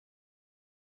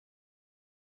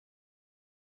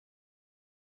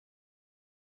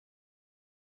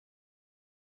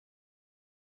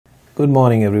Good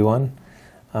morning, everyone.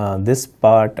 This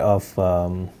part of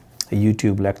a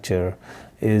YouTube lecture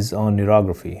is on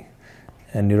neurography.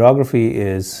 And neurography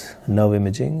is nerve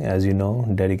imaging, as you know,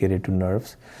 dedicated to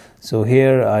nerves. So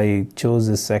here I chose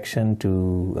this section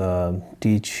to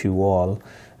teach you all,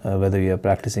 whether you're a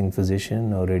practicing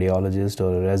physician or radiologist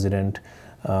or a resident,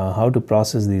 how to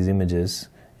process these images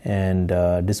and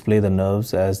display the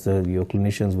nerves as your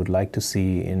clinicians would like to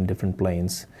see in different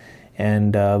planes.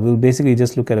 And we'll basically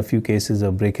just look at a few cases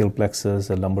of brachial plexus,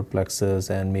 a lumbar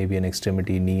plexus, and maybe an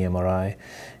extremity knee MRI,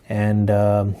 and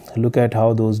look at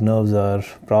how those nerves are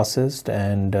processed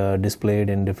and displayed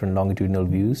in different longitudinal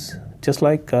views. Just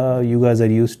like you guys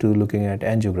are used to looking at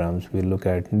angiograms, we'll look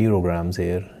at neurograms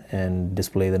here and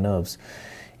display the nerves.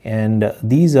 And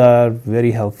these are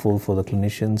very helpful for the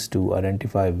clinicians to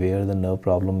identify where the nerve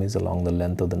problem is along the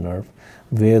length of the nerve,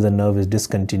 where the nerve is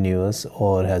discontinuous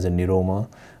or has a neuroma,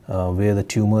 where the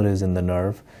tumor is in the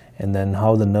nerve, and then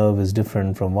how the nerve is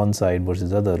different from one side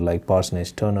versus other, like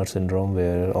Parsonage-Turner syndrome,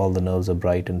 where all the nerves are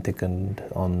bright and thickened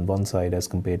on one side as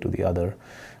compared to the other.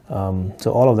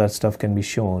 So all of that stuff can be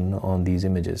shown on these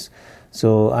images.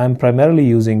 So I'm primarily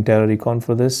using Tele-Recon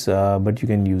for this, but you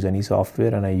can use any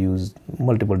software, and I use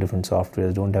multiple different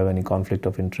softwares. Don't have any conflict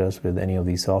of interest with any of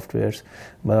these softwares,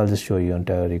 but I'll just show you on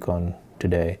Tele-Recon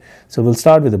today. So we'll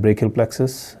start with the brachial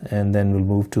plexus, and then we'll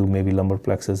move to maybe lumbar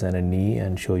plexus and a knee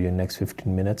and show you in the next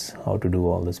 15 minutes how to do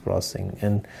all this processing.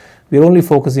 And we're only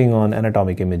focusing on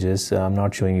anatomic images. I'm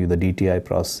not showing you the DTI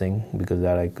processing because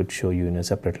that I could show you in a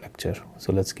separate lecture.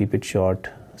 So let's keep it short,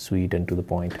 sweet, and to the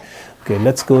point. Okay,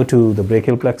 let's go to the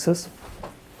brachial plexus.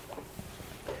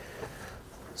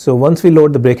 So once we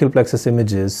load the brachial plexus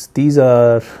images, these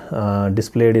are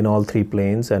displayed in all three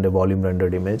planes and a volume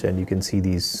rendered image, and you can see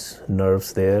these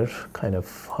nerves there, kind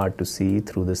of hard to see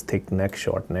through this thick neck,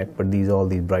 short neck, but all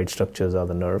these bright structures are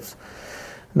the nerves.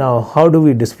 Now, how do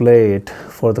we display it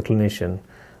for the clinician?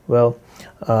 Well,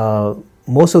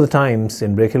 most of the times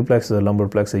in brachial plexus or lumbar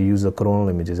plexus, I use the coronal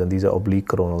images, and these are oblique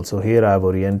coronal. So here I have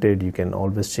oriented. You can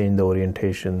always change the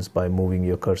orientations by moving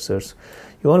your cursors.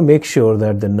 You want to make sure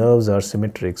that the nerves are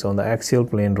symmetric. So on the axial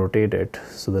plane, rotate it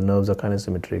so the nerves are kind of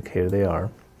symmetric. Here they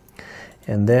are.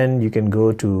 And then you can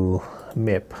go to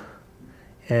MIP,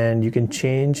 and you can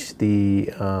change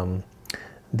the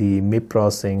MIP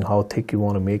processing, how thick you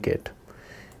want to make it.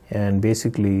 And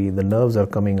basically the nerves are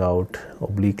coming out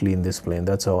obliquely in this plane.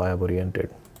 That's how I have oriented.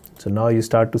 So now you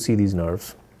start to see these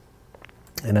nerves,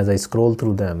 and as I scroll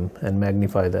through them and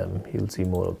magnify them, you'll see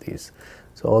more of these.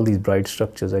 So all these bright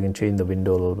structures, I can change the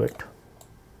window a little bit.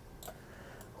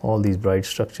 All these bright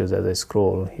structures, as I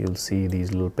scroll, you'll see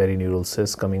these little perineural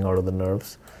cysts coming out of the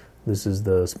nerves. This is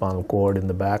the spinal cord in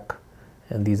the back,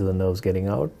 and these are the nerves getting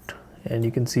out. And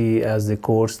you can see as they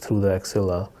course through the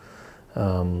axilla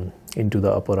into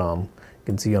the upper arm, you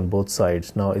can see on both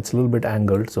sides. Now it's a little bit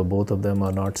angled, so both of them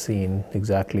are not seen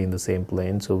exactly in the same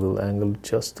plane. So we'll angle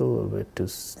just a little bit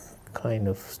to kind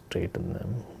of straighten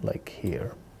them, like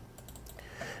here.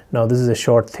 Now this is a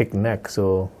short, thick neck,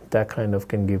 so that kind of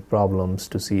can give problems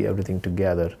to see everything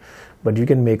together. But you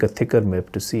can make a thicker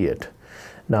MIP to see it.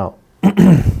 Now,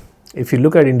 if you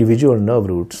look at individual nerve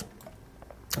roots,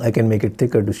 I can make it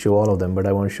thicker to show all of them, but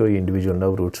I want to show you individual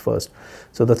nerve roots first.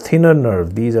 So the thinner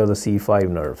nerve, these are the C5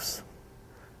 nerves.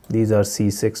 These are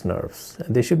C6 nerves,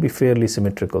 and they should be fairly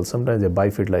symmetrical. Sometimes they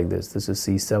bifid like this. This is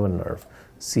C7 nerve,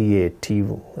 C8,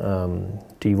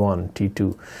 T1,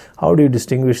 T2. How do you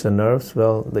distinguish the nerves?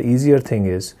 Well, the easier thing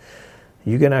is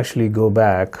you can actually go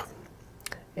back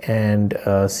and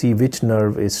see which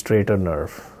nerve is straighter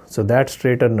nerve. So that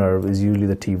straighter nerve is usually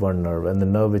the T1 nerve, and the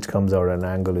nerve which comes out at an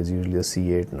angle is usually the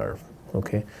C8 nerve.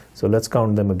 Okay, so let's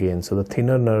count them again. So the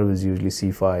thinner nerve is usually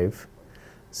C5,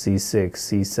 C6,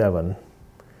 C7,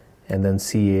 and then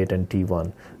C8 and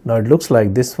T1. Now it looks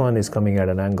like this one is coming at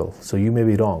an angle, so you may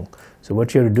be wrong. So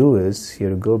what you have to do is you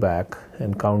have to go back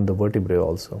and count the vertebrae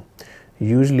also.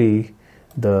 Usually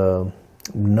the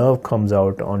nerve comes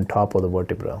out on top of the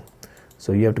vertebra.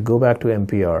 So you have to go back to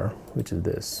MPR, which is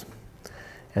this.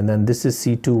 And then this is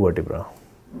C2 vertebra.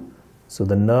 So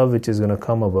the nerve which is going to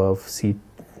come above C2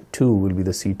 will be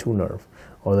the C2 nerve,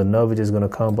 or the nerve which is going to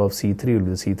come above C3 will be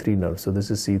the C3 nerve. So this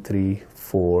is C3,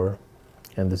 4,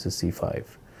 and this is C5.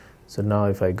 So now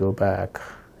if I go back,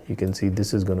 you can see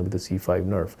this is going to be the C5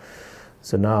 nerve.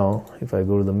 So now if I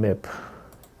go to the MIP,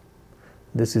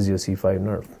 this is your C5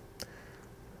 nerve.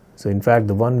 So in fact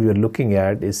the one we are looking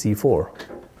at is C4.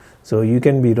 So you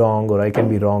can be wrong, or I can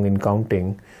be wrong in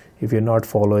counting if you're not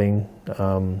following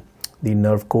the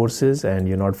nerve courses and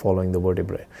you're not following the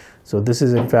vertebrae. So this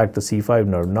is in fact the C5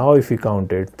 nerve. Now if you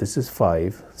count it, this is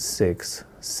 5, 6,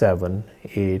 7,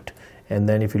 8, and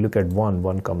then if you look at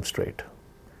one comes straight.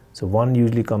 So 1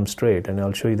 usually comes straight, and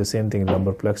I'll show you the same thing in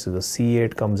lumbar plexus. The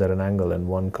C8 comes at an angle and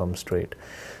 1 comes straight.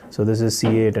 So this is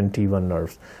C8 and T1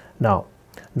 nerves. Now,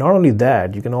 not only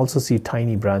that, you can also see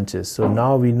tiny branches. So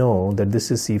now we know that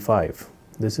this is C5,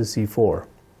 this is C4,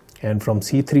 and from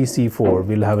C3, C4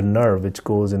 we'll have a nerve which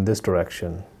goes in this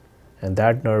direction, and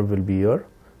that nerve will be your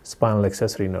spinal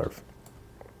accessory nerve.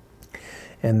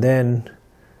 And then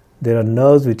there are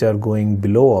nerves which are going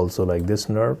below also, like this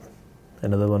nerve,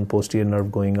 another one posterior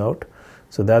nerve going out.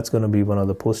 So that's going to be one of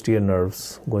the posterior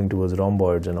nerves going towards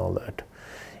rhomboids and all that.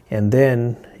 And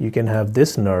then you can have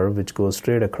this nerve which goes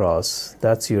straight across.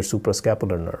 That's your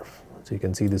suprascapular nerve. So you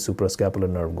can see the suprascapular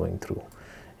nerve going through.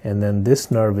 And then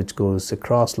this nerve which goes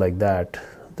across like that,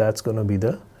 that's going to be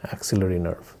the axillary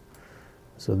nerve.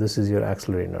 So this is your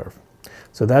axillary nerve.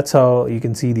 So that's how you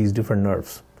can see these different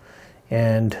nerves.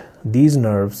 And these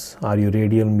nerves are your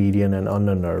radial, median, and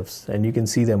ulnar nerves, and you can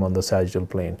see them on the sagittal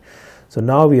plane. So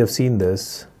now we have seen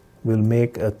this, we'll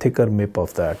make a thicker MIP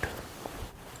of that.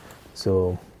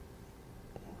 So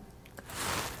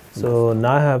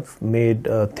now I have made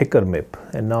a thicker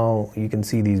MIP, and now you can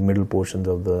see these middle portions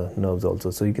of the nerves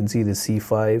also. So you can see the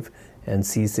C5 and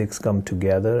C6 come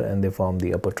together and they form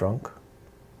the upper trunk.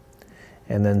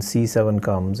 And then C7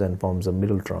 comes and forms a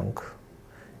middle trunk.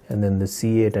 And then the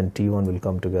C8 and T1 will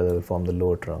come together and form the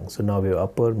lower trunk. So now we have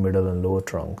upper, middle, and lower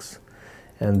trunks.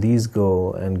 And these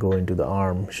go into the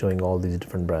arm, showing all these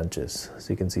different branches.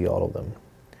 So you can see all of them.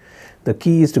 The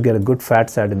key is to get a good fat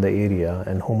sat in the area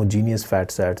and homogeneous fat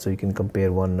sat, so you can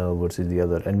compare one nerve versus the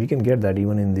other. And we can get that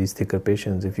even in these thicker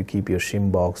patients if you keep your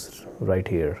shim box right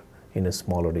here in a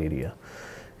smaller area.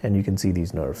 And you can see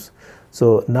these nerves.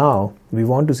 So now we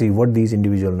want to see what these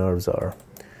individual nerves are.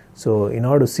 So in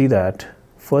order to see that,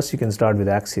 first you can start with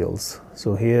axials.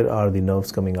 So here are the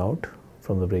nerves coming out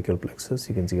from the brachial plexus.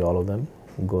 You can see all of them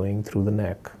going through the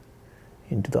neck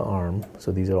into the arm.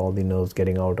 So these are all the nerves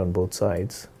getting out on both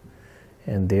sides.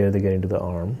 And there they get into the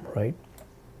arm, right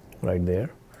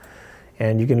there.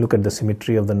 And you can look at the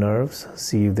symmetry of the nerves,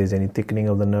 see if there's any thickening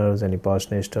of the nerves, any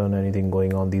Parsonage turn, anything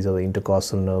going on. These are the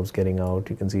intercostal nerves getting out.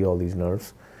 You can see all these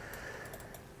nerves.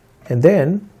 And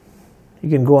then you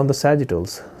can go on the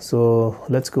sagittals. So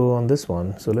let's go on this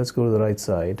one. So let's go to the right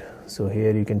side. So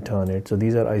here you can turn it. So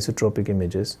these are isotropic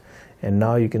images. And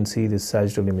now you can see the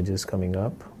sagittal images coming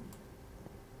up.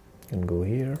 You can go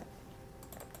here.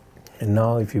 And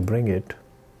now if you bring it,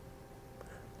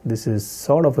 this is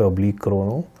sort of an oblique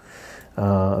coronal.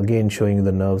 Again showing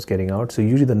the nerves getting out. So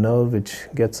usually the nerve which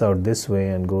gets out this way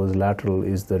and goes lateral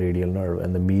is the radial nerve,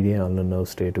 and the median and ulnar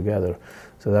nerves stay together.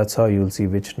 So that's how you'll see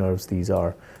which nerves these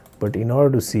are. But in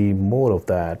order to see more of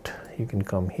that, you can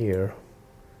come here,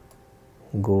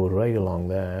 go right along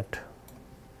that,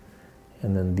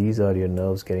 and then these are your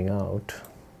nerves getting out.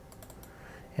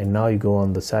 And now you go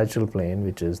on the sagittal plane,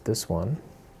 which is this one,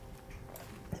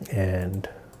 and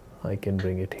I can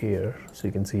bring it here so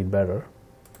you can see it better,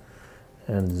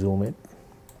 and zoom it,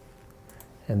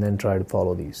 and then try to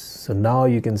follow these. So now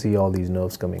you can see all these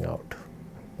nerves coming out,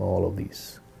 all of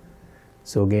these.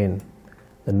 So again,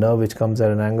 the nerve which comes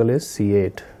at an angle is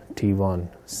C8, T1,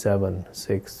 7,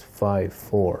 6, 5,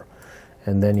 4.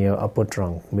 And then you have upper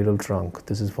trunk, middle trunk.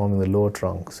 This is forming the lower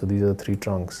trunk. So these are the three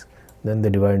trunks. Then they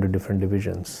divide into different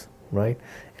divisions, right?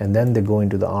 And then they go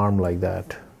into the arm like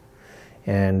that.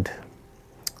 And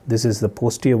this is the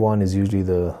posterior one is usually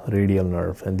the radial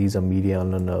nerve, and these are medial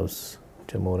nerves,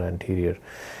 which are more anterior.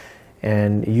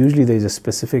 And usually there is a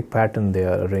specific pattern they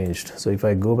are arranged. So if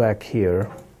I go back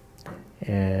here,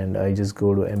 and I just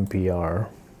go to MPR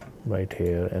right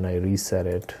here and I reset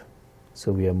it,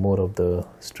 so we have more of the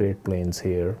straight planes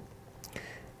here,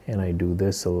 and I do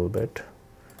this a little bit.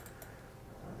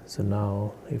 So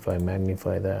now if I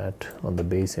magnify that on the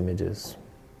base images,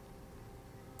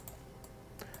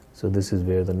 so this is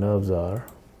where the nerves are.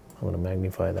 I'm going to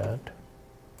magnify that.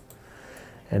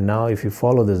 And now if you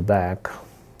follow this back,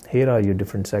 here are your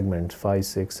different segments, 5,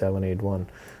 6, 7, 8, 1.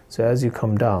 So as you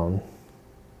come down,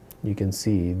 you can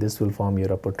see this will form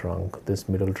your upper trunk, this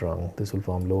middle trunk, this will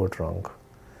form lower trunk.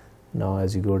 Now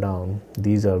as you go down,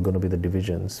 these are going to be the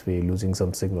divisions. We're losing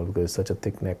some signal because it's such a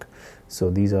thick neck. So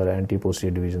these are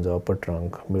anterior-posterior divisions of upper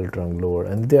trunk, middle trunk, lower.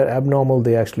 And they're abnormal.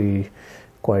 They actually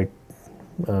quite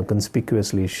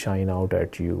conspicuously shine out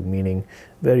at you, meaning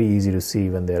very easy to see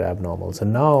when they're abnormal. So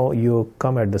now you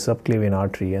come at the subclavian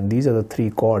artery, and these are the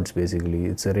three cords basically.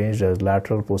 It's arranged as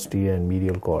lateral, posterior, and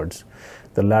medial cords.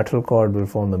 The lateral cord will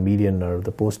form the median nerve,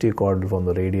 the posterior cord will form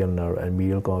the radial nerve, and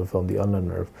medial cord will form the ulnar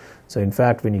nerve. So in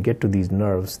fact, when you get to these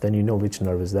nerves, then you know which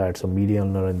nerve is that. So medial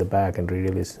nerve in the back and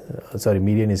radial is,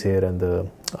 median is here and the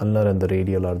ulnar and the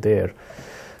radial are there.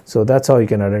 So that's how you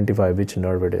can identify which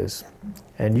nerve it is.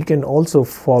 And you can also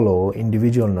follow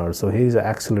individual nerves. So here's the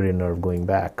axillary nerve going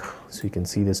back. So you can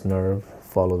see this nerve,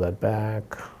 follow that back.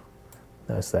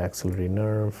 That's the axillary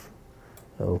nerve.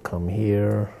 It'll come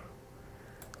here.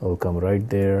 It'll come right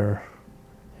there.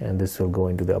 And this will go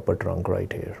into the upper trunk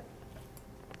right here.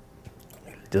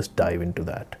 Just dive into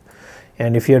that.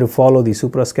 And if you have to follow the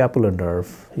suprascapular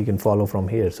nerve, you can follow from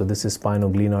here. So this is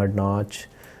spinoglenoid notch,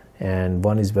 and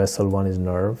one is vessel, one is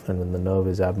nerve, and when the nerve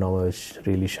is abnormal, it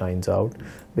really shines out.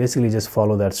 Basically just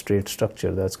follow that straight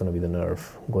structure. That's going to be the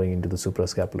nerve going into the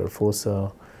suprascapular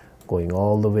fossa, going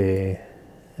all the way,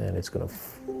 and it's going to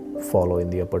follow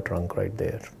in the upper trunk right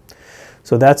there.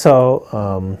 So that's how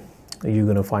you're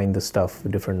going to find the stuff, the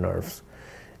different nerves.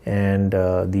 And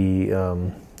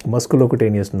the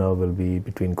musculocutaneous nerve will be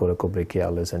between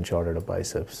coracobrachialis and short head of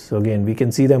biceps. So again, we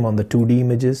can see them on the 2D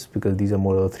images because these are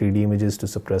more of 3D images to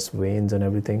suppress veins and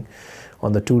everything.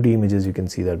 On the 2D images, you can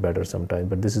see that better sometimes,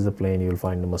 but this is the plane you'll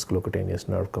find the musculocutaneous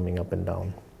nerve coming up and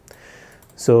down.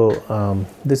 So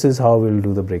this is how we'll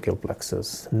do the brachial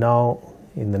plexus. Now,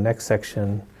 in the next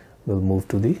section, we'll move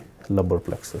to the lumbar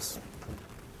plexus.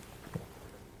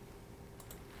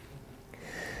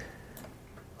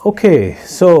 Okay,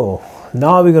 so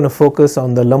now we're going to focus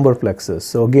on the lumbar plexus.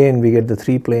 So again, we get the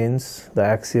 3 planes, the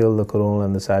axial, the coronal,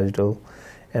 and the sagittal.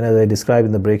 And as I described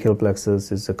in the brachial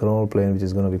plexus, it's the coronal plane which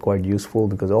is going to be quite useful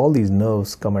because all these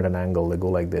nerves come at an angle. They go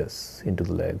like this into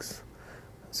the legs.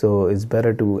 So it's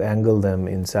better to angle them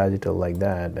in sagittal like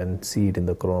that and see it in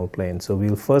the coronal plane. So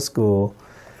we'll first go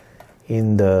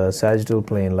in the sagittal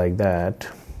plane like that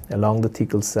along the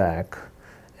thecal sac.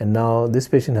 And now this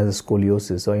patient has a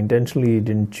scoliosis, so I intentionally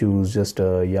didn't choose just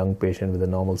a young patient with a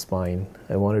normal spine.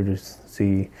 I wanted to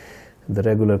see the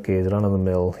regular case,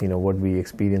 run-of-the-mill, what we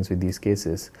experience with these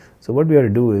cases. So what we have to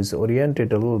do is orient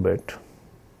it a little bit.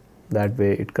 That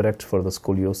way it corrects for the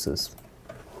scoliosis.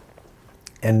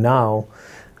 And now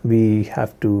we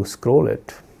have to scroll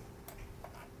it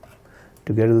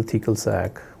to get to the thecal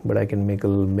sac, but I can make a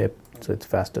little MIP so it's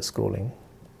faster scrolling.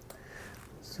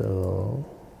 So,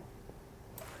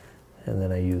 and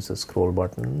then I use the scroll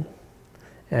button,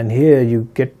 and here you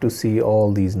get to see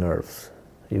all these nerves.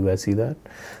 You guys see that?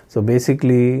 So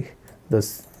basically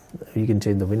this, you can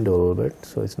change the window a little bit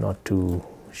so it's not too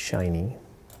shiny.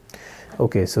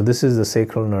 Okay, so this is the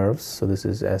sacral nerves. So this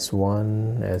is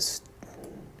S1,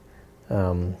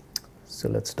 so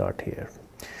let's start here.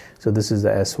 So this is the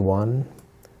S1,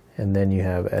 and then you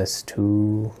have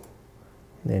S2,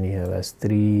 then you have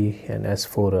S3, and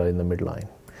S4 are in the midline.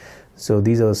 So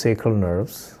these are the sacral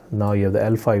nerves. Now you have the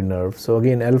L5 nerve. So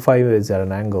again, L5 is at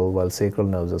an angle while sacral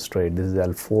nerves are straight. This is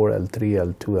L4,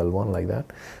 L3, L2, L1 like that.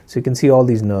 So you can see all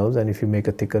these nerves, and if you make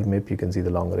a thicker MIP, you can see the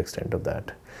longer extent of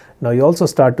that. Now you also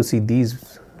start to see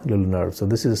these little nerves. So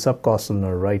this is a subcostal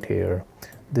nerve right here.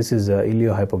 This is a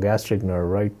iliohypogastric nerve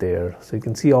right there. So you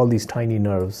can see all these tiny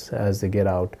nerves as they get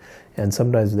out. And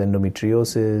sometimes with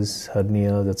endometriosis,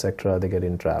 hernias, etc., they get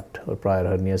entrapped, or prior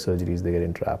hernia surgeries, they get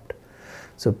entrapped.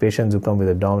 So patients who come with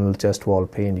abdominal chest wall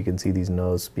pain, you can see these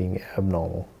nerves being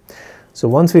abnormal. So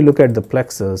once we look at the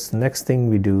plexus, next thing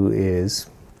we do is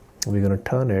we're going to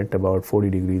turn it about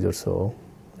 40 degrees or so.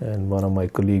 And one of my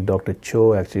colleague, Dr.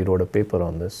 Cho, actually wrote a paper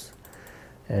on this.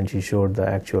 And she showed the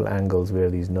actual angles where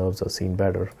these nerves are seen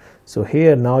better. So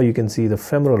here now you can see the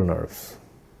femoral nerves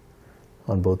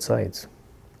on both sides.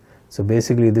 So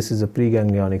basically this is a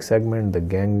preganglionic segment, the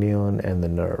ganglion and the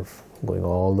nerve, going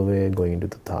all the way, going into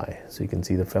the thigh. So you can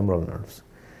see the femoral nerves.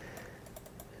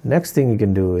 Next thing you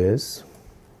can do is,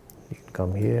 you can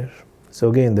come here. So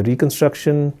again, the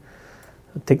reconstruction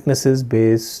thicknesses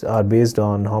are based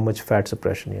on how much fat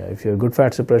suppression you have. If you have good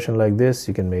fat suppression like this,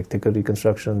 you can make thicker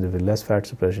reconstructions. If you have less fat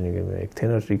suppression, you can make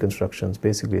thinner reconstructions.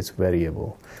 Basically, it's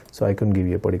variable. So I couldn't give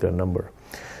you a particular number.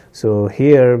 So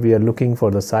here we are looking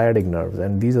for the sciatic nerves,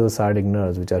 and these are the sciatic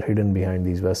nerves which are hidden behind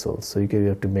these vessels. So you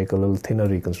have to make a little thinner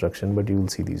reconstruction, but you will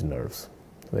see these nerves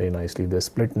very nicely. They're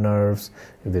split nerves.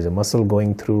 If there's a muscle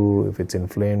going through, if it's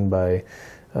inflamed by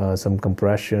some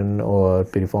compression or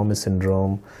piriformis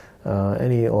syndrome,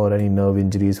 any nerve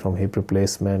injuries from hip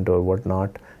replacement or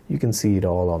whatnot, you can see it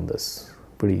all on this.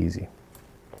 Pretty easy.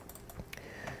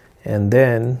 And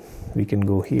then we can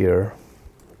go here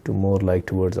to more like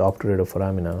towards obturator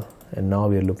foramina, and now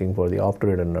we are looking for the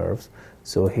obturator nerves.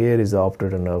 So here is the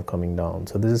obturator nerve coming down.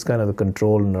 So this is kind of the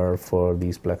control nerve for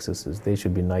these plexuses. They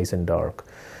should be nice and dark.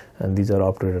 and these are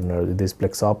obturator nerves. If there's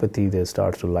plexopathy, they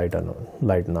start to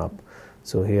lighten up.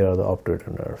 So here are the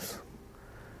obturator nerves.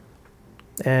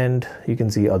 And you can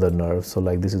see other nerves. So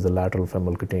like this is the lateral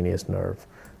femoral cutaneous nerve.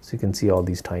 So you can see all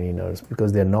these tiny nerves.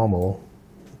 Because they're normal,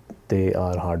 they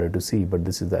are harder to see, but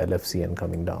this is the LFCN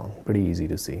coming down. Pretty easy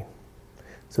to see.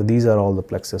 So these are all the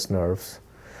plexus nerves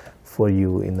for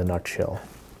you in the nutshell.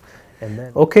 And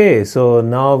then, okay, so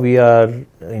now we are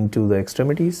into the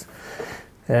extremities.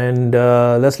 And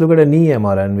let's look at a knee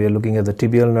MRI, and we are looking at the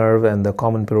tibial nerve and the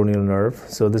common peroneal nerve.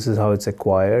 So this is how it's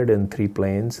acquired in 3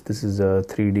 planes. This is a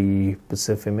 3D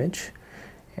PSIF image.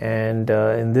 And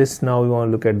in this now we want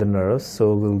to look at the nerves.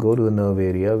 So we'll go to the nerve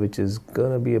area, which is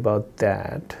going to be about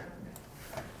that.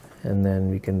 And then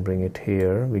we can bring it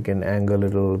here. We can angle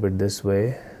it a little bit this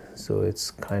way, so it's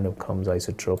kind of comes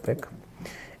isotropic.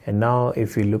 And now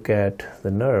if we look at the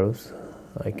nerves,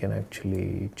 I can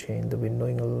actually change the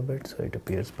windowing a little bit so it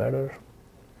appears better.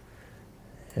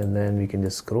 And then we can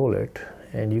just scroll it,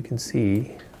 and you can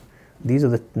see these are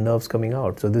the nerves coming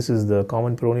out. So this is the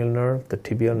common peroneal nerve, the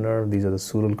tibial nerve. These are the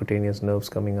suprascapular nerves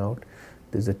coming out.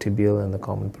 This is the tibial and the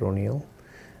common peroneal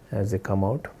as they come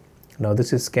out. Now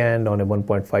this is scanned on a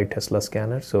 1.5 Tesla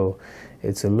scanner, so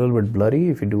it's a little bit blurry.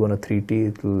 If you do on a 3T,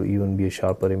 it will even be a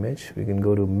sharper image. We can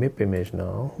go to MIP image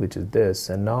now, which is this,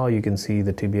 and now you can see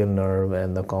the tibial nerve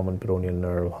and the common peroneal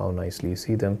nerve, how nicely you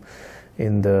see them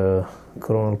in the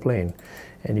coronal plane.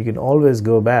 And you can always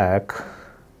go back,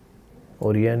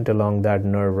 orient along that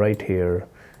nerve right here,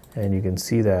 and you can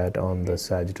see that on the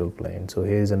sagittal plane. So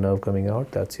here's a nerve coming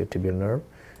out, that's your tibial nerve.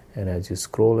 And as you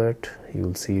scroll it,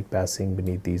 you'll see it passing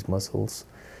beneath these muscles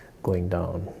going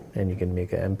down, and you can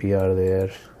make an MPR there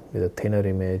with a thinner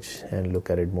image and look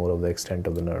at it more of the extent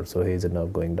of the nerve. So here's a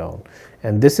nerve going down,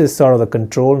 and this is sort of the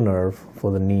control nerve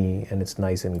for the knee, and it's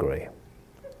nice and gray,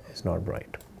 it's not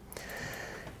bright.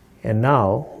 And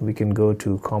now we can go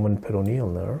to common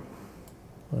peroneal nerve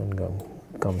and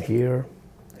come here,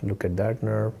 look at that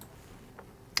nerve.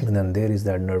 And then there is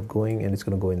that nerve going, and it's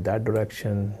going to go in that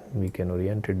direction. We can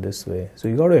orient it this way. So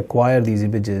you got to acquire these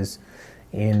images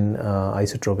in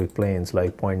isotropic planes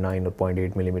like 0.9 or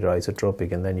 0.8 millimeter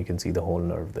isotropic, and then you can see the whole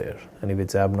nerve there. And if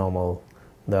it's abnormal,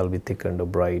 that'll be thickened or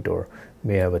bright, or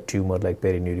may have a tumor like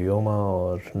perineurioma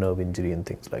or nerve injury and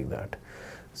things like that.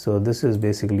 So this is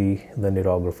basically the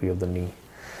neurography of the knee.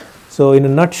 So in a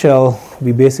nutshell,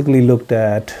 we basically looked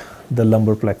at the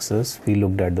lumbar plexus, we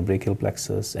looked at the brachial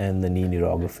plexus and the knee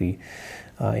neurography.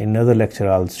 In another lecture,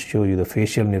 I'll show you the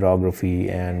facial neurography,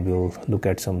 and we'll look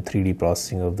at some 3D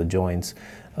processing of the joints,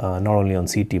 not only on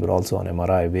CT but also on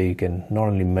MRI, where you can not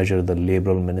only measure the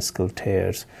labral meniscal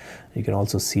tears, you can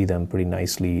also see them pretty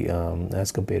nicely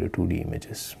as compared to 2D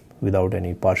images without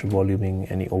any partial voluming,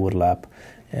 any overlap,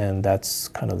 and that's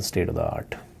kind of the state of the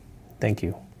art. Thank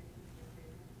you.